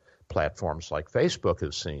that platforms like Facebook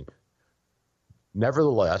have seen.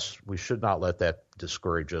 Nevertheless, we should not let that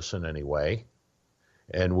discourage us in any way,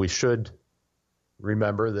 and we should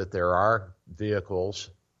remember that there are vehicles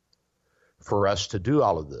for us to do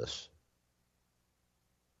all of this,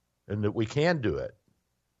 and that we can do it.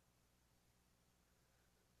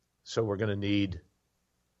 So we're going to need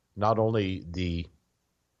not only the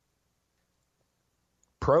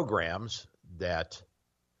programs that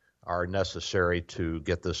are necessary to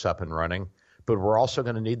get this up and running, but we're also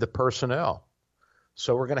going to need the personnel.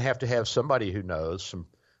 So we're going to have somebody who knows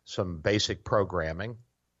some basic programming,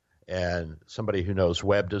 and somebody who knows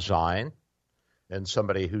web design, and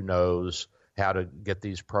somebody who knows how to get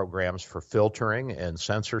these programs for filtering and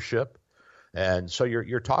censorship. And so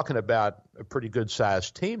you're talking about a pretty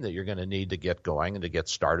good-sized team that you're going to need to get going and to get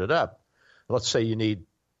started up. Let's say you need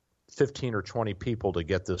 15 or 20 people to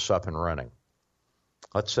get this up and running.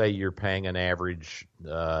 Let's say you're paying an average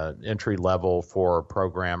entry level for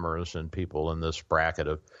programmers and people in this bracket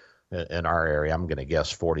of, in our area, I'm going to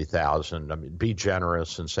guess 40,000. I mean, be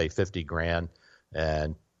generous and say 50 grand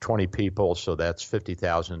and 20 people. So that's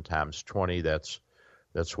 50,000 times 20. That's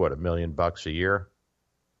what, $1 million a year,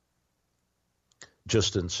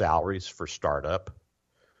 just in salaries for startup.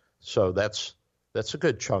 So that's a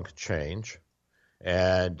good chunk of change.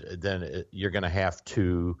 And then you're going to have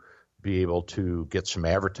to be able to get some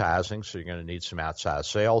advertising. So you're going to need some outside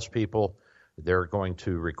salespeople. They're going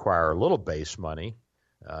to require a little base money,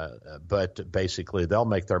 but basically they'll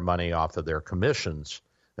make their money off of their commissions.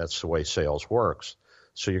 That's the way sales works.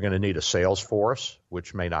 So you're going to need a sales force,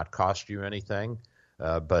 which may not cost you anything,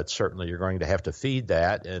 but certainly you're going to have to feed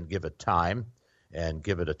that and give it time and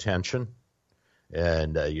give it attention.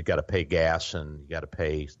 And you got to pay gas, and you got to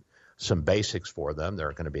pay some basics for them. There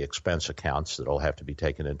are going to be expense accounts that will have to be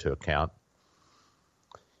taken into account.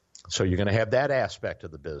 So you're going to have that aspect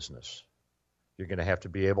of the business. You're going to have to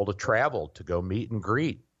be able to travel to go meet and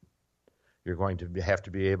greet. You're going to have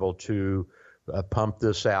to be able to pump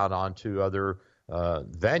this out onto other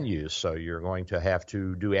venues. So you're going to have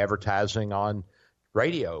to do advertising on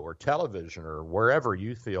radio or television or wherever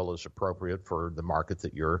you feel is appropriate for the market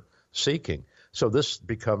that you're seeking. So this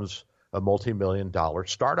becomes a multi-million-dollar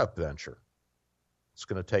startup venture. It's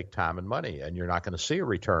going to take time and money, and you're not going to see a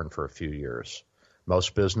return for a few years.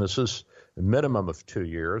 Most businesses, a minimum of 2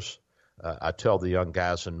 years. I tell the young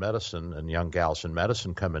guys in medicine and young gals in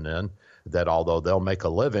medicine coming in that although they'll make a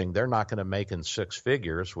living, they're not going to make in six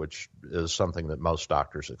figures, which is something that most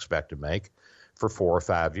doctors expect to make, for 4 or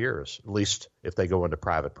 5 years, at least if they go into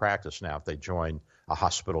private practice. Now, if they join a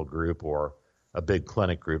hospital group or a big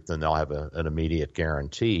clinic group, then they'll have an immediate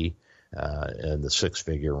guarantee in the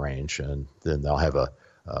six-figure range, and then they'll have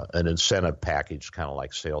an incentive package, kind of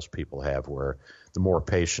like salespeople have, where the more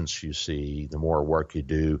patients you see, the more work you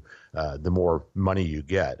do, the more money you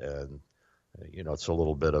get. And it's a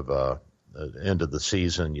little bit of a end of the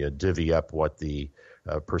season. You divvy up what the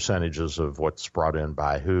percentages of what's brought in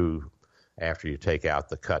by who after you take out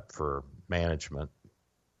the cut for management.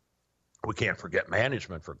 We can't forget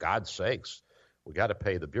management, for God's sakes. We got to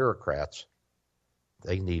pay the bureaucrats.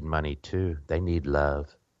 They need money too. They need love.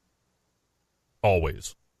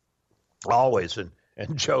 Always.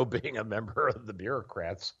 And Joe, being a member of the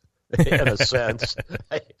bureaucrats, in a sense,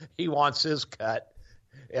 he wants his cut.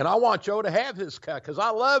 And I want Joe to have his cut because I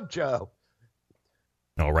love Joe.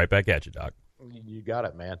 Oh, right back at you, Doc. You got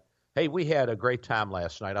it, man. Hey, we had a great time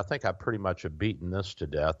last night. I think I pretty much have beaten this to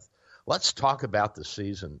death. Let's talk about the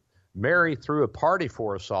season. Mary threw a party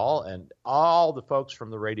for us all, and all the folks from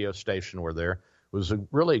the radio station were there. It was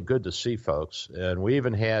really good to see folks. And we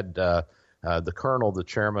even had the colonel, the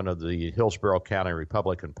chairman of the Hillsborough County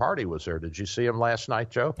Republican Party, was there. Did you see him last night,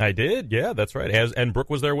 Joe? I did, yeah, that's right. And Brooke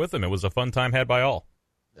was there with him. It was a fun time had by all.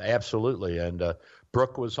 Absolutely. And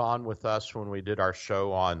Brooke was on with us when we did our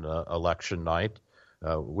show on election night.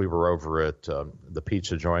 We were over at the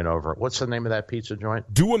pizza joint over. What's the name of that pizza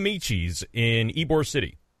joint? Duamici's in Ybor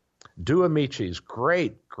City. Duamici's,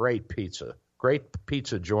 great pizza. Great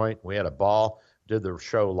pizza joint. We had a ball. Did the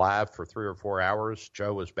show live for 3 or 4 hours.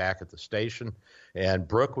 Joe was back at the station, and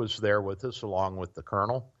Brooke was there with us along with the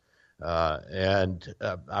colonel. And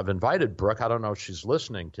I've invited Brooke. I don't know if she's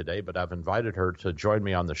listening today, but I've invited her to join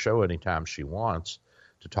me on the show anytime she wants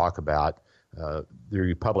to talk about the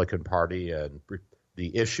Republican Party and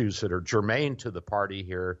the issues that are germane to the party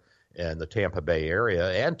here in the Tampa Bay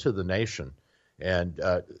area and to the nation. And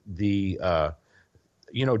Joe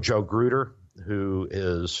Gruder, who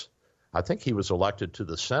is, I think he was elected to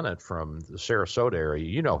the Senate from the Sarasota area.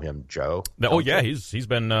 You know him, Joe. Oh yeah, he's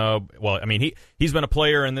been he's been a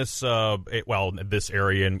player in this this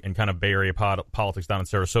area and kind of Bay Area politics down in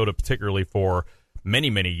Sarasota, particularly for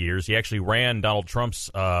many years. He actually ran Donald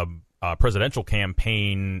Trump's presidential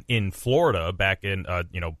campaign in Florida back in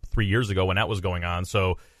 3 years ago when that was going on.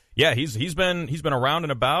 So yeah, he's been around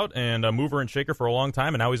and about and a mover and shaker for a long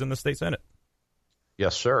time, and now he's in the state Senate.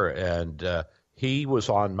 Yes, sir. And he was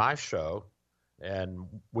on my show, and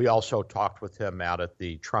we also talked with him out at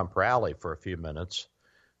the Trump rally for a few minutes.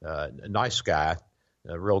 A nice guy,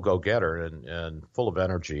 a real go-getter and full of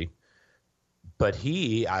energy. But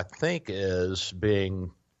he, I think, is being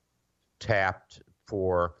tapped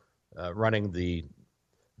for running the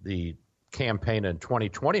campaign in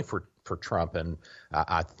 2020 for Trump. And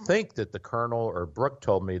I think that the Colonel or Brooke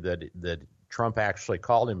told me that Trump actually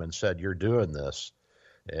called him and said, "You're doing this."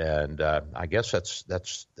 And I guess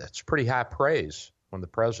that's pretty high praise when the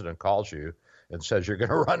president calls you and says, "You're going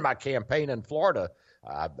to run my campaign in Florida."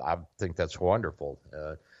 I think that's wonderful.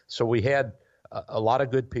 So we had a lot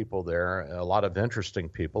of good people there, a lot of interesting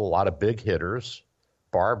people, a lot of big hitters.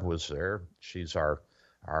 Barb was there. She's our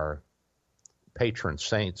patron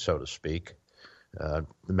saint, so to speak, the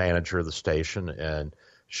manager of the station, and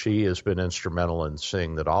she has been instrumental in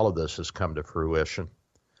seeing that all of this has come to fruition.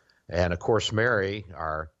 And, of course, Mary,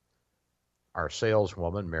 our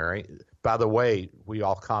saleswoman, Mary. By the way, we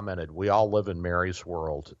all commented, we all live in Mary's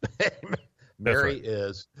world. Mary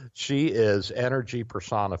she is energy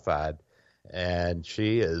personified, and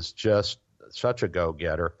she is just such a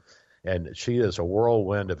go-getter. And she is a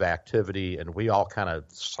whirlwind of activity, and we all kind of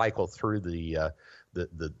cycle through the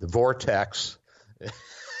vortex.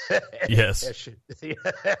 Yes.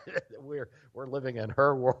 We're living in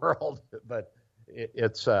her world, but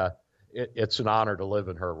it's an honor to live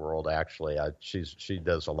in her world. Actually, she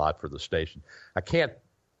does a lot for the station. I can't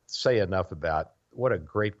say enough about what a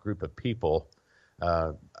great group of people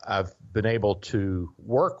I've been able to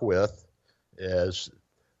work with as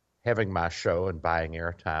having my show and buying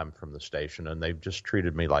airtime from the station, and they've just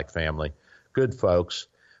treated me like family. Good folks.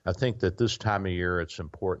 I think that this time of year it's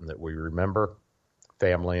important that we remember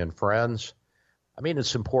family and friends. I mean,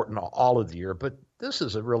 it's important all of the year, but this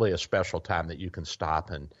is really a special time that you can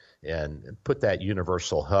stop and put that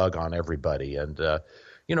universal hug on everybody. And, the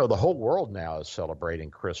whole world now is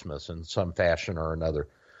celebrating Christmas in some fashion or another.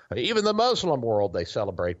 Even the Muslim world, they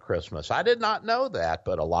celebrate Christmas. I did not know that,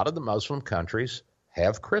 but a lot of the Muslim countries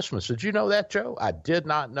have Christmas. Did you know that, Joe? I did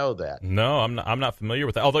not know that. No, I'm not familiar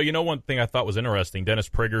with that. Although, one thing I thought was interesting, Dennis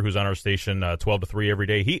Prager, who's on our station 12 to 3 every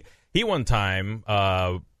day, he one time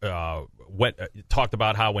talked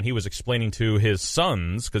about how when he was explaining to his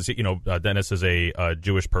sons, because Dennis is a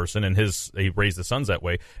Jewish person and he raised the sons that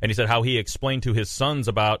way, and he said how he explained to his sons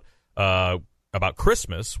about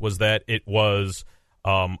Christmas was that it was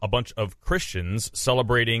a bunch of Christians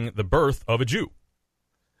celebrating the birth of a Jew.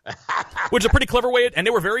 Which is a pretty clever way, and they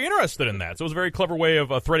were very interested in that. So it was a very clever way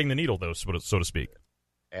of threading the needle, though, so to speak.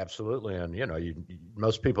 Absolutely, and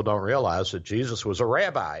most people don't realize that Jesus was a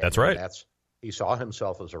rabbi. That's right. He saw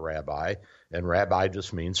himself as a rabbi, and rabbi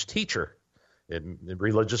just means teacher,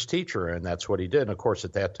 religious teacher, and that's what he did. And of course,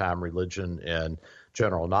 at that time, religion and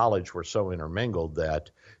general knowledge were so intermingled that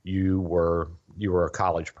you were a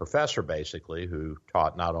college professor, basically, who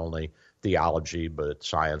taught not only theology, but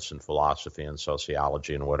science and philosophy and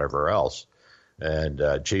sociology and whatever else. And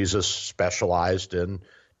Jesus specialized in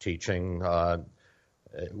teaching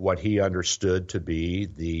what he understood to be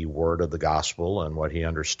the word of the gospel and what he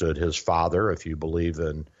understood his Father, if you believe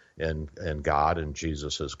in God and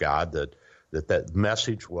Jesus as God, that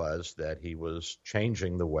message was that he was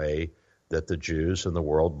changing the way that the Jews in the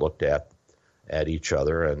world looked at each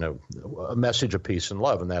other, and a message of peace and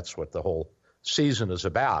love. And that's what the whole season is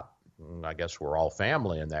about. I guess we're all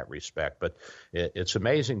family in that respect, but it's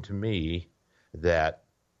amazing to me that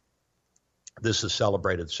this is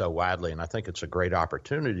celebrated so widely, and I think it's a great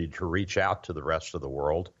opportunity to reach out to the rest of the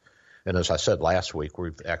world. And as I said last week,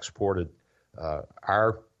 we've exported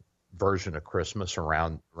our version of Christmas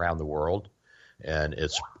around the world, and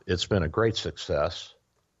it's been a great success.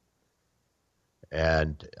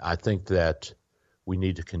 And I think that we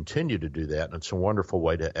need to continue to do that, and it's a wonderful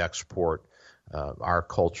way to export our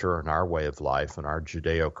culture and our way of life and our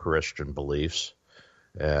Judeo-Christian beliefs.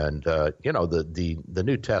 And, the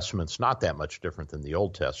New Testament's not that much different than the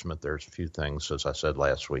Old Testament. There's a few things, as I said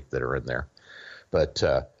last week, that are in there. But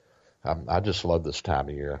I just love this time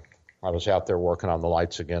of year. I was out there working on the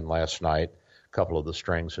lights again last night. A couple of the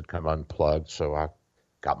strings had come unplugged, so I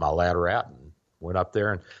got my ladder out and Went up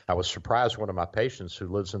there, and I was surprised one of my patients who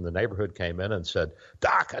lives in the neighborhood came in and said,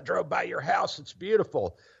 "Doc, I drove by your house. It's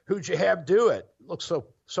beautiful. Who'd you have do it? It looks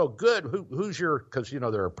so good. Who's your," because,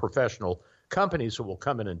 there are professional companies who will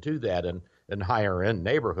come in and do that and hire in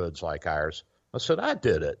neighborhoods like ours. I said, "I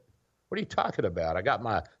did it. What are you talking about? I got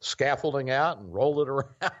my scaffolding out and rolled it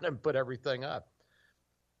around and put everything up."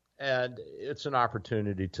 And it's an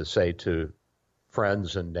opportunity to say to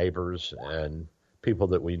friends and neighbors and people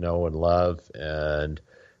that we know and love, and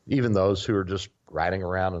even those who are just riding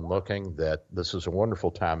around and looking, that this is a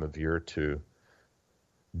wonderful time of year to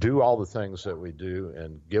do all the things that we do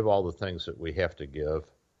and give all the things that we have to give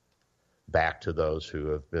back to those who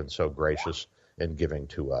have been so gracious in giving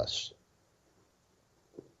to us.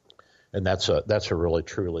 And that's a really,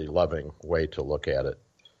 truly loving way to look at it.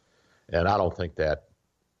 And I don't think that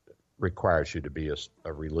requires you to be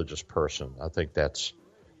a religious person. I think that's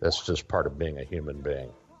just part of being a human being.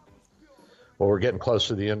 Well, we're getting close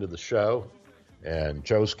to the end of the show, and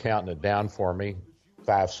Joe's counting it down for me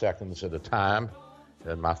 5 seconds at a time,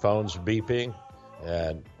 and my phone's beeping,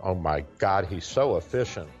 and oh my God, he's so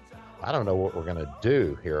efficient. I don't know what we're going to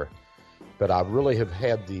do here, but I really have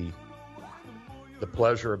had the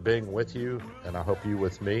pleasure of being with you, and I hope you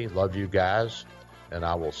with me. Love you guys, and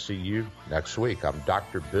I will see you next week. I'm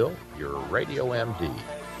Dr. Bill, your Radio MD.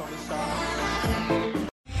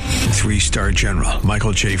 3-star General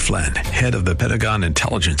Michael J. Flynn, head of the Pentagon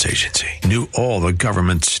Intelligence Agency, knew all the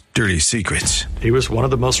government's dirty secrets. He was one of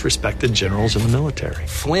the most respected generals in the military.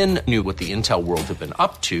 Flynn knew what the intel world had been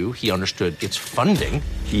up to. He understood its funding.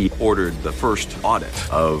 He ordered the first audit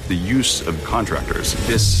of the use of contractors.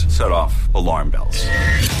 This set off alarm bells.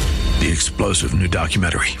 The explosive new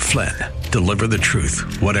documentary, Flynn, Deliver the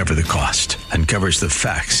Truth, Whatever the Cost, uncovers the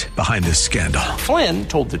facts behind this scandal. Flynn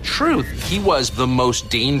told the truth. He was the most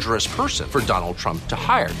dangerous person for Donald Trump to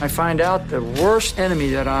hire. I find out the worst enemy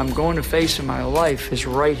that I'm going to face in my life is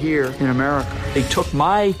right here in America. They took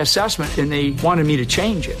my assessment and they wanted me to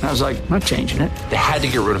change it. And I was like, I'm not changing it. They had to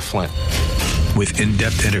get rid of Flynn. With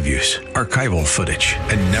in-depth interviews, archival footage,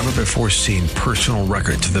 and never-before-seen personal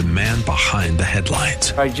records of the man behind the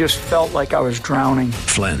headlines. I just felt like I was drowning.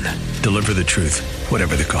 Flynn, Deliver the Truth,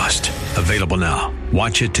 Whatever the Cost. Available now.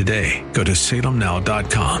 Watch it today. Go to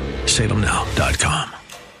salemnow.com. salemnow.com.